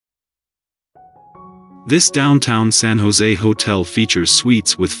This downtown San Jose hotel features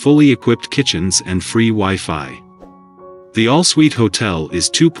suites with fully equipped kitchens and free Wi-Fi. The all-suite hotel is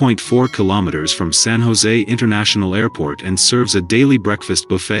 2.4 kilometers from San Jose International Airport and serves a daily breakfast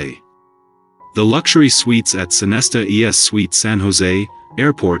buffet. The luxury suites at Sonesta ES Suite San Jose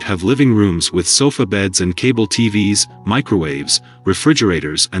Airport have living rooms with sofa beds and cable TVs, microwaves,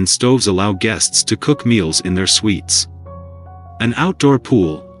 refrigerators and stoves allow guests to cook meals in their suites. An outdoor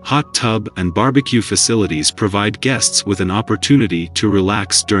pool, hot tub and barbecue facilities provide guests with an opportunity to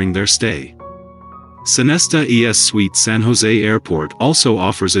relax during their stay. Sonesta ES Suite San Jose Airport also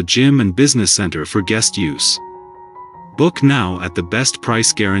offers a gym and business center for guest use. Book now at the best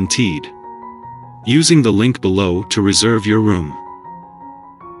price guaranteed. Using the link below to reserve your room.